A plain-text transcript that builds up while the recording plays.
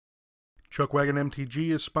ChuckWagon MTG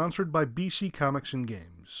is sponsored by BC Comics and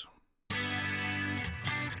Games.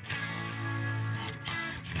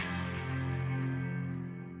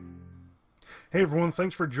 Hey everyone,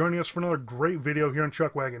 thanks for joining us for another great video here on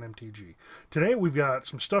ChuckWagon MTG. Today we've got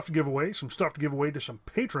some stuff to give away to some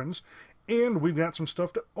patrons, and we've got some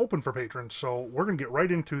stuff to open for patrons, so we're going to get right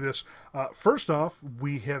into this. First off,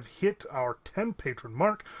 we have hit our 10 patron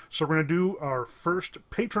mark, so we're going to do our first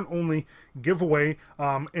patron-only giveaway,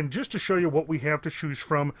 and just to show you what we have to choose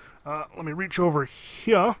from, let me reach over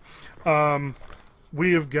here.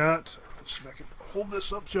 We have got, let's see if I can hold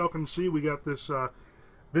this up so y'all can see, we got this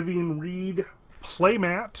Vivian Reed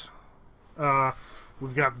playmat.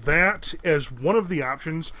 We've got that as one of the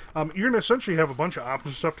options. You're going to essentially have a bunch of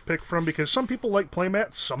options of stuff to pick from because some people like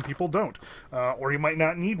playmats, some people don't, or you might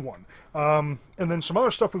not need one. And then some other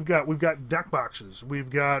stuff we've got. We've got deck boxes. We've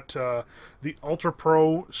got the Ultra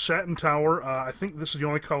Pro Satin Tower. I think this is the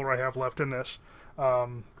only color I have left in this.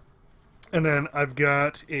 And then I've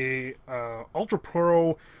got a Ultra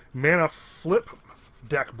Pro Mana Flip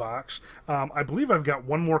deck box. I believe I've got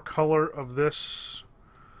one more color of this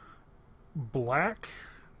black,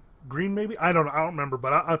 green maybe? I don't remember,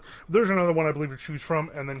 but there's another one I believe to choose from.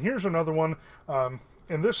 And then here's another one,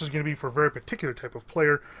 and this is going to be for a very particular type of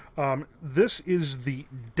player. This is the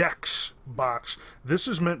Dex box. This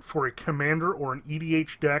is meant for a commander or an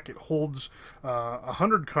EDH deck. It holds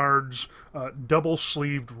 100 cards, double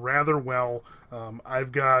sleeved rather well.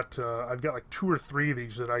 I've got like 2 or 3 of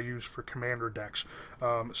these that I use for commander decks.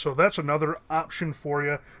 So that's another option for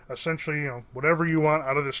you. Essentially, you know, whatever you want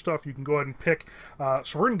out of this stuff, you can go ahead and pick.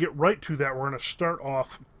 So we're going to get right to that. We're going to start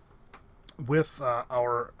off with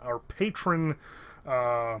our patron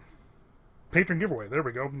giveaway. There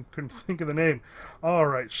we go. Couldn't think of the name. All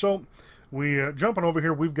right, so we jumping over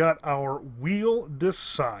here. We've got our Wheel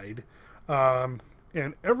Decide.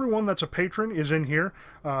 And everyone that's a patron is in here,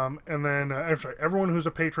 and then I'm sorry, everyone who's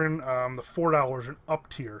a patron, the $4 and up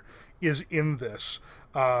tier is in this,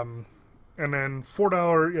 and then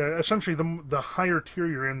 $4, essentially the higher tier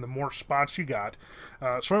you're in, the more spots you got.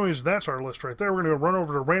 So anyways, that's our list right there. We're going to run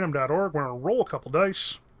over to random.org. We're going to roll a couple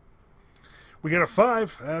dice. We got a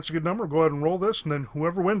 5. That's a good number. Go ahead and roll this, and then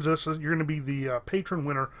whoever wins this, you're going to be the patron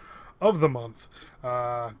winner of the month.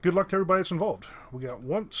 Good luck to everybody that's involved. We got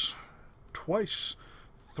once, twice,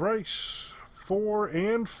 thrice, 4,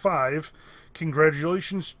 and 5.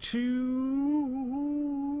 Congratulations to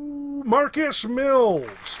Marcus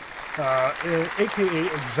Mills, aka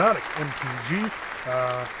Exotic MPG.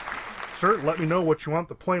 Sir, let me know what you want,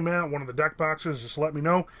 the playmat, one of the deck boxes, just let me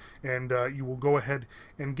know, and you will go ahead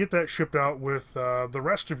and get that shipped out with the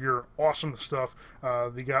rest of your awesome stuff.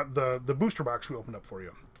 They got the booster box we opened up for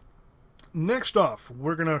you. Next off,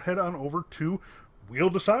 we're going to head on over to Wheel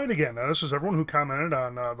Decide again. Now, this is everyone who commented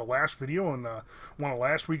on the last video and one of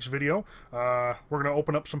last week's video. We're going to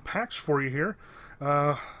open up some packs for you here.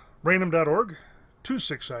 Random.org, 2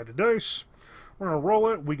 6-sided dice. We're going to roll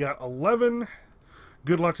it. We got 11.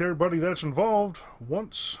 Good luck to everybody that's involved.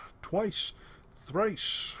 Once, twice,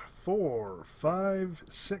 thrice, 4, 5,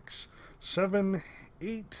 6, 7,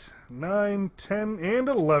 8, 9, 10, and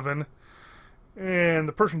 11. And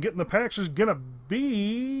the person getting the packs is going to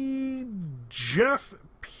be Jeff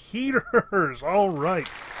Peters. All right.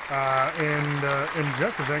 And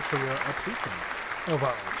Jeff is actually a patron of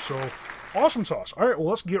ours. So, awesome sauce. All right, well,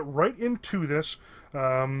 let's get right into this.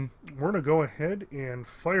 We're going to go ahead and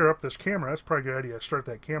fire up this camera. That's probably a good idea. Start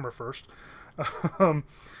that camera first. All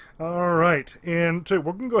right. And we're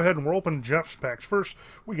going to go ahead and we'll open Jeff's packs first.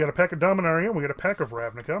 We got a pack of Dominaria. We got a pack of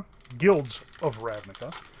Ravnica. Guilds of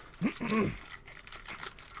Ravnica.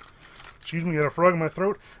 Excuse me, got a frog in my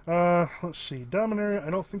throat. Let's see, Dominaria, I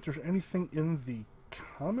don't think there's anything in the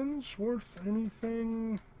commons worth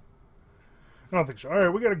anything. I don't think so.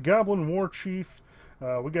 Alright, we got a Goblin War Chief.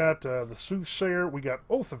 We got the Soothsayer. We got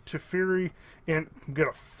Oath of Teferi. And we got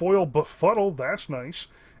a Foil Befuddle. That's nice.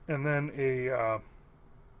 And then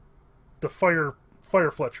the Fire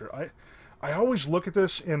Fletcher. I always look at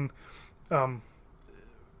this and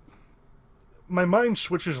my mind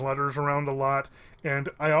switches letters around a lot, and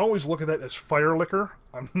I always look at that as Fire Liquor.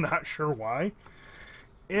 I'm not sure why.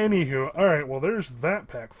 Anywho, alright, well, there's that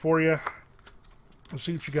pack for you. Let's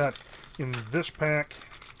see what you got in this pack.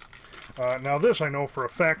 Now, this I know for a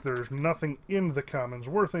fact there's nothing in the commons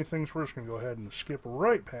worth anything, so we're just going to go ahead and skip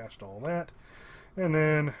right past all that. And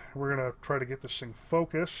then we're going to try to get this thing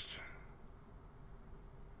focused.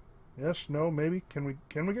 Yes, no, maybe. Can we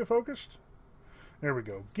get focused? There we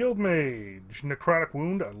go. Guild Mage, Necrotic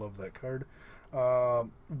Wound. I love that card.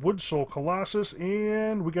 Wood Soul Colossus,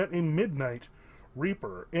 and we got a Midnight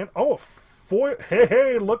Reaper. And, oh, a foil.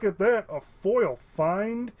 Hey, look at that. A foil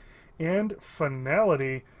find and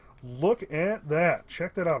finality. Look at that.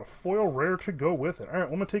 Check that out. A foil rare to go with it. All right, I'm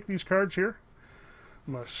going to take these cards here.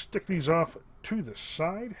 I'm going to stick these off to the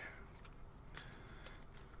side.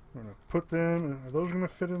 I'm going to put them. Are those going to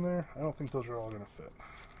fit in there? I don't think those are all going to fit.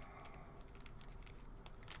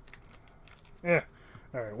 Yeah.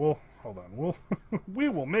 All right, well, hold on. We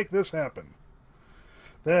will make this happen.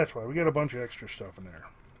 That's why we got a bunch of extra stuff in there.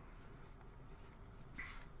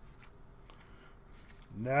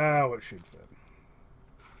 Now it should fit.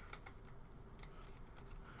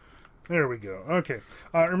 There we go. Okay.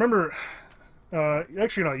 Remember,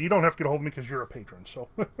 actually, no, you don't have to get a hold of me because you're a patron, so.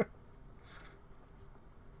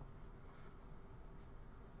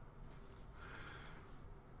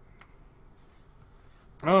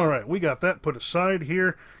 All right, we got that put aside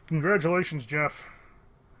here. Congratulations, Jeff,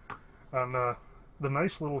 on the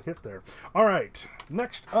nice little hit there. All right,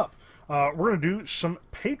 next up, we're going to do some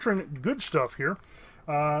patron good stuff here.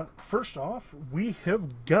 First off, we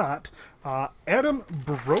have got Adam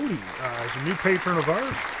Brody as a new patron of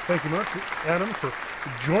ours. Thank you much, Adam, for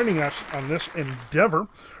joining us on this endeavor.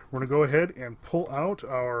 We're going to go ahead and pull out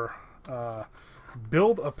our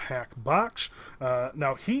Build a Pack box.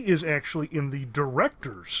 Now, he is actually in the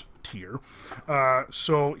Director's tier,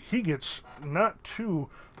 so he gets not 2,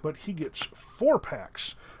 but he gets 4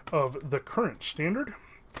 packs of the current standard.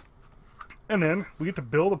 And then we get to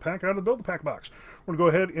build a pack out of the Build a Pack box. We're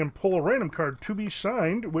going to go ahead and pull a random card to be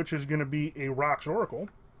signed, which is going to be a Rocks Oracle.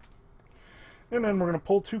 And then we're going to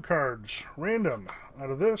pull 2 cards random out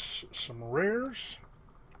of this, some rares.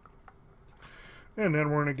 And then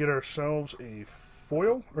we're going to get ourselves a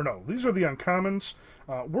foil. Or no, these are the uncommons,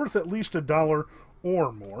 worth at least $1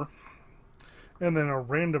 or more. And then a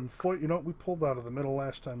random foil. You know what? We pulled out of the middle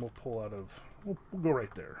last time. We'll pull out of... We'll go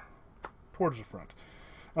right there, towards the front.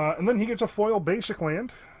 And then he gets a foil basic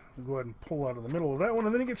land. We'll go ahead and pull out of the middle of that one.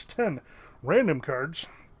 And then he gets 10 random cards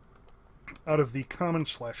out of the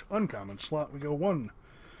common/uncommon slot. We go 1,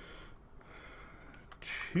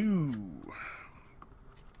 2,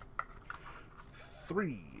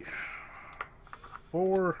 3,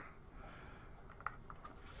 4,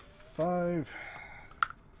 5,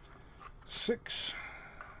 6,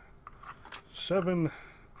 7,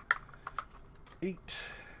 8,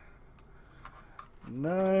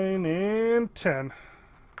 9, and 10.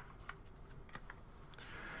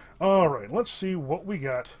 All right, let's see what we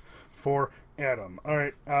got for Adam. All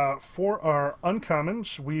right, for our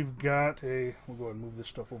uncommons, we've got a... We'll go ahead and move this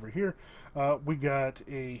stuff over here. We got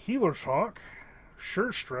a Healer's Hawk,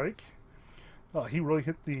 Sure Strike. He really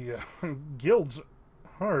hit the guilds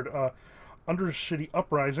hard. Undercity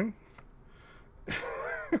Uprising.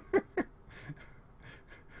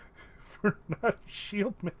 For not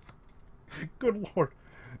shield myth. Good lord.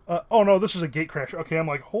 Oh no, this is a gate crash. Okay, I'm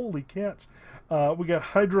like, holy cats. We got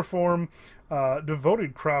Hydroform,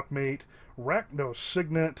 Devoted Cropmate, Rachno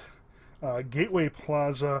Signet, Gateway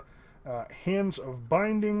Plaza, Hands of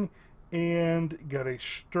Binding, and got a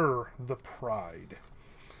Stir the Pride.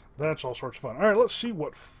 That's all sorts of fun. All right, let's see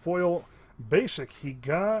what foil basic he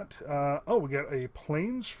got. Oh, we got a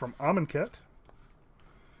Plains from Amonkhet.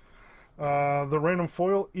 The random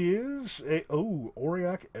foil is a... Oh,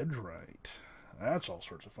 Auriok Edgewright. That's all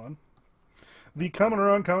sorts of fun. The common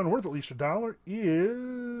or uncommon worth at least $1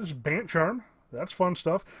 is Bant Charm. That's fun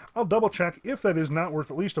stuff. I'll double check. If that is not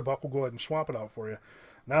worth at least $1, we'll go ahead and swap it out for you.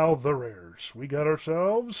 Now the rares. We got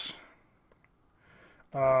ourselves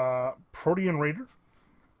Protean Raider.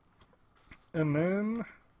 And then...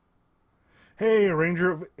 Hey,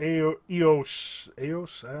 Ranger of Eos.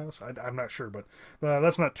 I'm not sure, but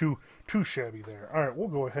that's not too shabby there. All right, we'll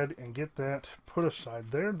go ahead and get that put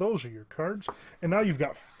aside there. Those are your cards. And now you've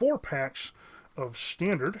got 4 packs of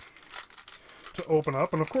Standard to open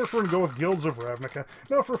up. And, of course, we're going to go with Guilds of Ravnica.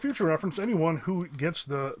 Now, for future reference, anyone who gets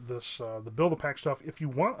the Build a Pack stuff, if you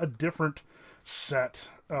want a different set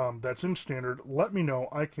that's in Standard, let me know.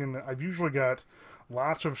 I've usually got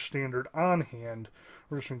lots of Standard on hand.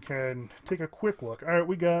 We're just going to take a quick look. All right,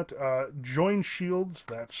 we got Join Shields.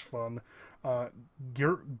 That's fun.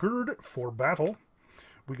 Gird for Battle.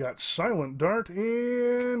 We got Silent Dart.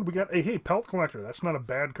 And we got a, hey, Pelt Collector. That's not a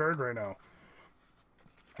bad card right now.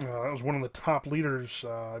 That was one of the top leaders,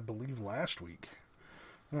 I believe, last week.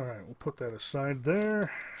 All right, we'll put that aside there.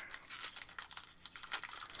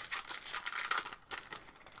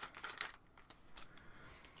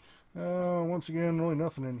 Once again, really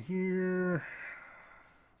nothing in here.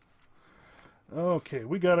 Okay,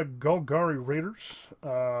 we got a Golgari Raiders.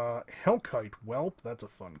 Hellkite Whelp. That's a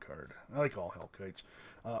fun card. I like all Hellkites.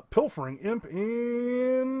 Pilfering Imp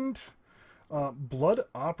and Blood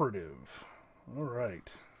Operative. All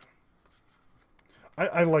right.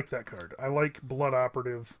 I like that card. I like Blood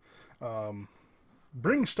Operative.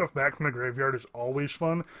 Bringing stuff back from the graveyard is always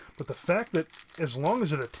fun, but the fact that as long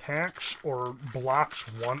as it attacks or blocks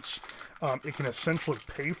once, it can essentially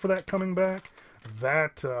pay for that coming back,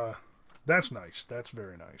 that's nice. That's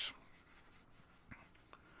very nice.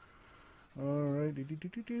 Alright.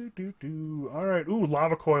 Alright, ooh,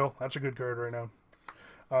 Lava Coil. That's a good card right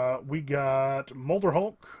now. We got Molder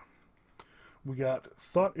Hulk. We got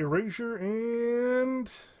Thought Erasure and...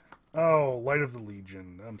 oh, Light of the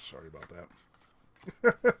Legion. I'm sorry about that.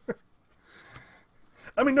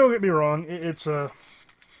 I mean, don't get me wrong, it's not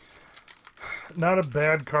a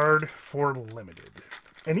bad card for limited.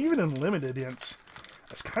 And even in limited, it's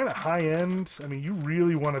kind of high-end. I mean, you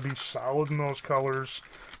really want to be solid in those colors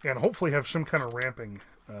and hopefully have some kind of ramping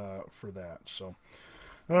for that. So,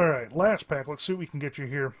 alright, last pack. Let's see what we can get you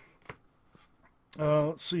here.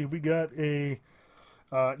 Let's see, we got a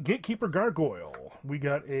Gatekeeper Gargoyle. We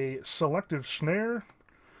got a Selective Snare,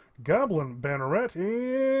 Goblin Banneret,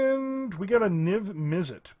 and we got a Niv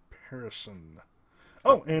Mizzet Parison.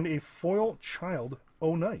 Oh, and a foil Child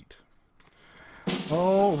O-Night.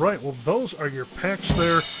 Alright, well those are your packs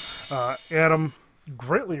there. Adam,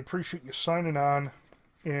 greatly appreciate you signing on.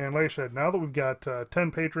 And like I said, now that we've got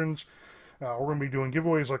 10 patrons, we're going to be doing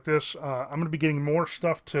giveaways like this. I'm going to be getting more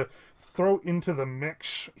stuff to throw into the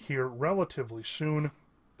mix here relatively soon.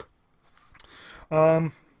 Yeah,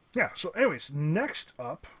 so anyways, next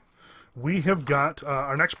up, we have got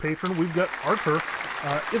our next patron. We've got Arthur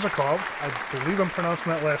Izakov. I believe I'm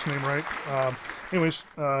pronouncing that last name right. Anyways,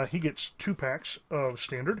 he gets 2 packs of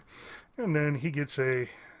Standard. And then he gets a,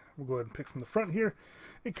 we'll go ahead and pick from the front here,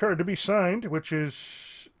 a card to be signed, which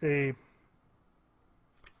is a...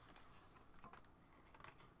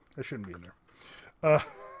 that shouldn't be in there.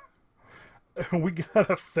 We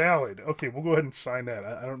got a Thallid. Okay, we'll go ahead and sign that.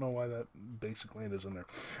 I don't know why that basic land is in there.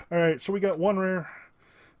 Alright, so we got 1 rare.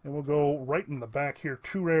 And we'll go right in the back here,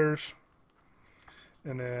 2 rares.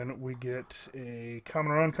 And then we get a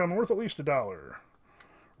common or uncommon worth at least $1.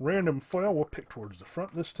 Random foil, we'll pick towards the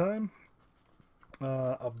front this time.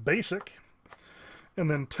 A basic. And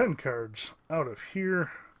then 10 cards out of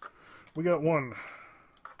here. We got 1,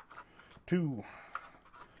 2,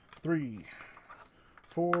 3,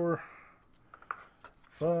 4,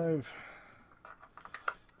 5,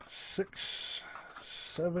 6,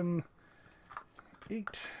 7, 8,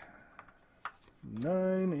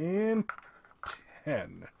 9, and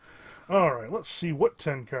 10. Alright, let's see what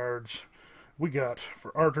 10 cards we got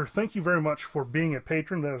for Arthur. Thank you very much for being a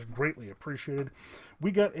patron. That is greatly appreciated.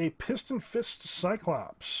 We got a Piston Fist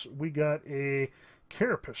Cyclops. We got a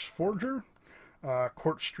Carapace Forger,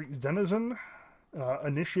 Court Street Denizen,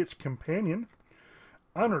 Initiate's Companion,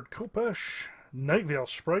 Honored Kopesh, Nightveil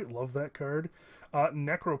Sprite, love that card,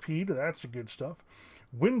 Necropede, that's the good stuff,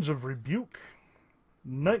 Winds of Rebuke,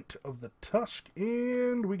 Knight of the Tusk,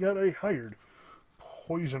 and we got a Hired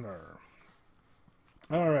Poisoner.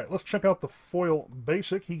 Alright, let's check out the foil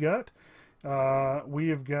basic he got. We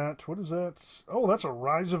have got, what is that? Oh, that's a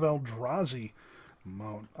Rise of Eldrazi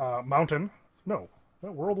mountain. No, is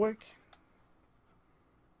that Worldwake?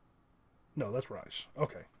 No, that's Rise.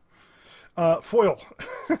 Okay. Foil.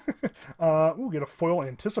 We'll get a foil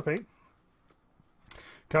Anticipate.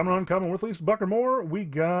 Common uncommon worth at least $1 or more. We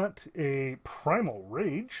got a Primal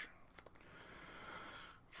Rage.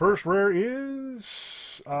 First rare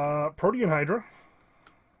is Protean Hydra.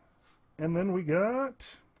 And then we got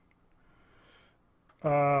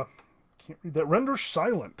can't read that. Render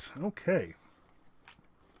Silent. Okay.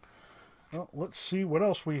 Well, let's see what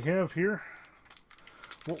else we have here.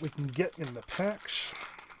 What we can get in the packs.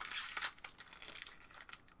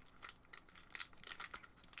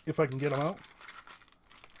 If I can get them out.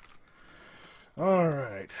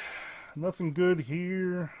 Alright. Nothing good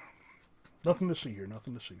here. Nothing to see here.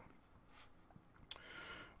 Nothing to see.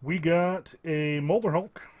 We got a Molder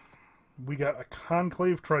Hulk. We got a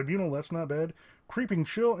Conclave Tribunal. That's not bad. Creeping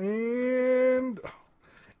Chill. And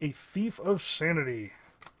a Thief of Sanity.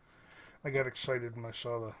 I got excited when I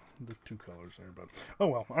saw the 2 colors there. But oh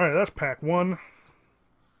well. Alright, that's pack 1.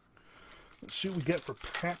 Let's see what we get for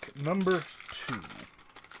pack number 2.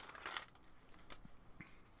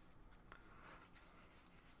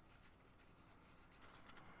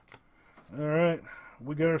 Alright,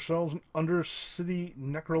 we got ourselves an Undercity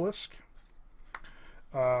Necrolisk,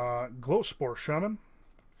 Glowspore Shaman.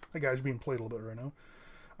 That guy's being played a little bit right now.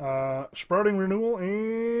 Sprouting Renewal,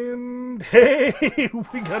 and hey,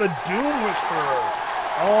 we got a Doom Whisperer.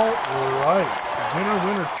 Alright,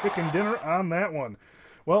 winner, chicken dinner on that one.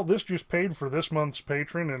 Well, this just paid for this month's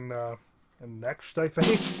patron and next, I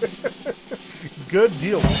think. Good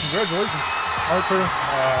deal. Well, congratulations, Arthur.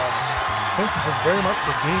 Thank you very much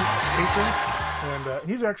for being a patron. And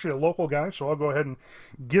he's actually a local guy, so I'll go ahead and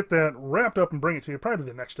get that wrapped up and bring it to you, probably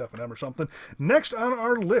the next F&M or something. Next on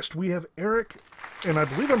our list, we have Eric, and I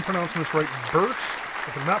believe I'm pronouncing this right, Birch.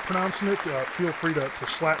 If I'm not pronouncing it, feel free to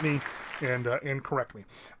slap me and correct me.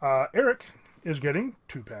 Eric is getting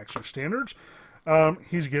 2 packs of standards.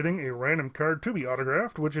 He's getting a random card to be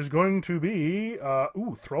autographed, which is going to be,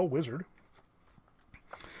 Thrall Wizard.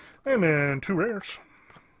 And then 2 rares.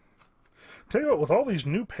 Tell you what, with all these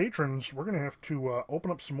new patrons, we're going to have to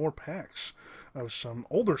open up some more packs of some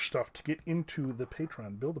older stuff to get into the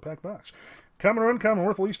Patreon. Build the pack box. Common or uncommon,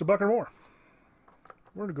 worth at least $1 or more.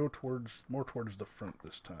 We're going to go more towards the front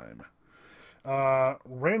this time.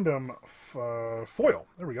 Random foil.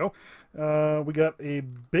 There we go. We got a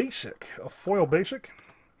foil basic.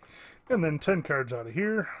 And then 10 cards out of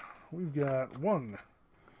here. We've got 1,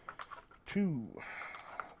 2,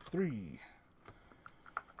 3,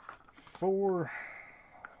 4,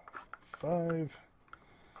 5,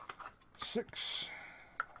 6,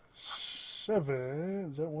 7.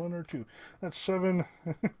 Is that 1 or 2? That's 7.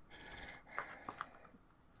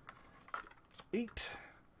 8,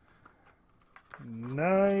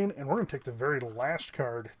 9, and we're going to take the very last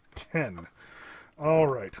card, 10. All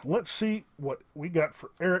right, let's see what we got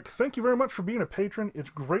for Eric. Thank you very much for being a patron. It's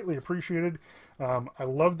greatly appreciated. I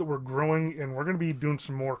love that we're growing, and we're going to be doing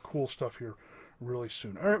some more cool stuff here really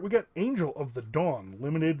soon. All right, we got Angel of the Dawn,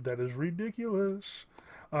 limited. That is ridiculous.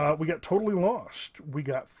 We got Totally Lost. We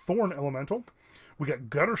got Thorn Elemental. We got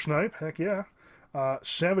Gutter Snipe, heck yeah.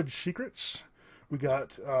 Savage Secrets. We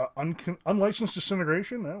got Unlicensed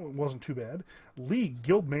Disintegration. That wasn't too bad. League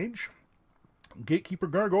Guild Mage. Gatekeeper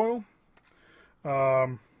Gargoyle.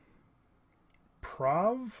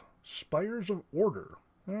 Prov Spires of Order.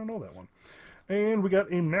 I don't know that one. And we got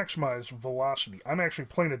a Maximize Velocity. I'm actually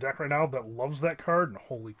playing a deck right now that loves that card, and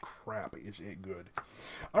holy crap, is it good.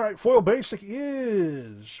 All right, foil basic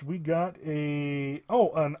is, we got an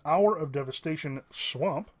Hour of Devastation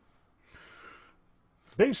Swamp.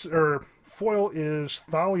 Foil is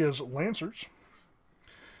Thalia's Lancers.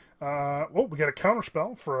 We got a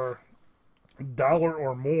counterspell for $1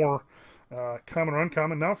 or more, common or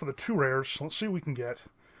uncommon. Now for the 2 rares, let's see what we can get.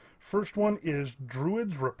 First one is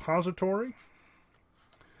Druid's Repository.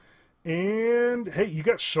 And, hey, you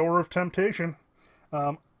got Sower of Temptation.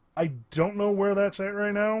 I don't know where that's at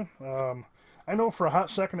right now. I know for a hot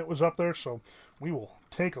second it was up there, so we will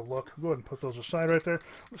take a look. Go ahead and put those aside right there.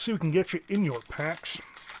 Let's see if we can get you in your packs.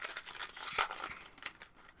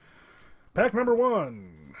 Pack number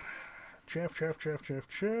 1. Chaff.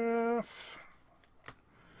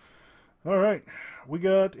 All right. We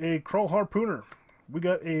got a Krull Harpooner. We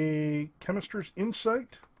got a Chemister's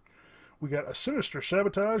Insight. We got a Sinister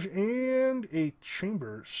Sabotage and a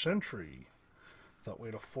Chamber Sentry. Thought we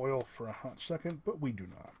had a foil for a hot second, but we do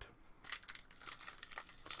not.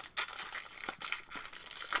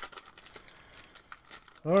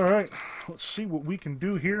 All right, let's see what we can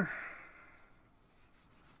do here.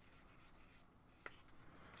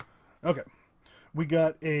 Okay, we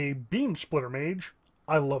got a Beam Splitter Mage.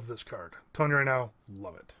 I love this card. I'm telling you right now,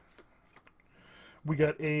 love it. We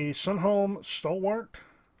got a Sunhelm Stalwart.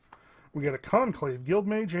 We got a Conclave Guild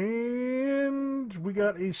Mage, and we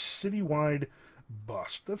got a Citywide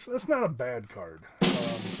Bust. That's not a bad card.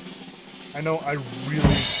 I know I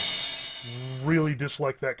really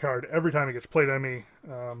dislike that card every time it gets played on me.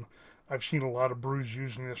 I've seen a lot of brews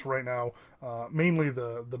using this right now, mainly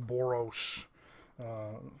the Boros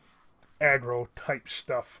aggro type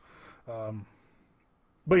stuff.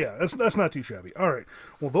 But yeah, that's not too shabby. All right.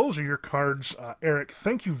 Well, those are your cards. Eric,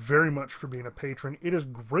 thank you very much for being a patron. It is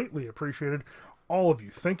greatly appreciated. All of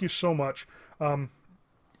you, thank you so much.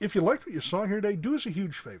 If you liked what you saw here today, do us a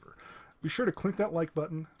huge favor. Be sure to click that like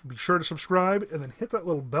button. Be sure to subscribe, and then hit that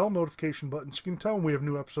little bell notification button so you can tell when we have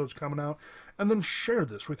new episodes coming out. And then share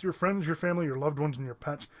this with your friends, your family, your loved ones, and your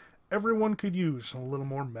pets. Everyone could use a little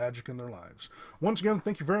more magic in their lives. Once again,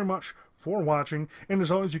 thank you very much for watching. And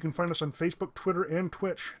as always, you can find us on Facebook, Twitter, and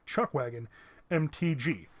Twitch, ChuckWagon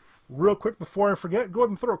MTG. Real quick before I forget, go ahead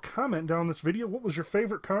and throw a comment down this video. What was your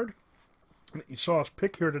favorite card that you saw us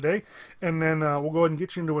pick here today? And then we'll go ahead and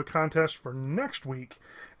get you into a contest for next week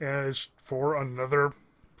as for another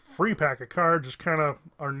free pack of cards. Is kind of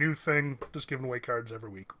our new thing, just giving away cards every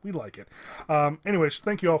week. We like it. Anyways,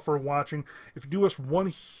 thank you all for watching. If you do us one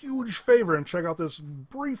huge favor and check out this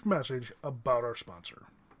brief message about our sponsor.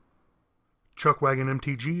 ChuckWagon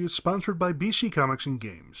MTG is sponsored by BC Comics and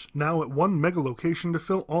Games, now at one mega location to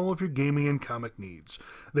fill all of your gaming and comic needs.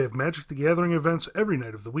 They have Magic the Gathering events every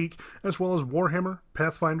night of the week, as well as Warhammer,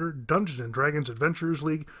 Pathfinder, Dungeons & Dragons Adventurers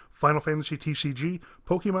League, Final Fantasy TCG,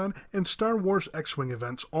 Pokemon, and Star Wars X-Wing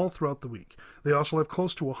events all throughout the week. They also have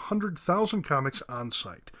close to 100,000 comics on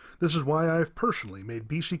site. This is why I have personally made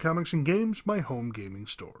BC Comics and Games my home gaming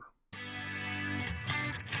store.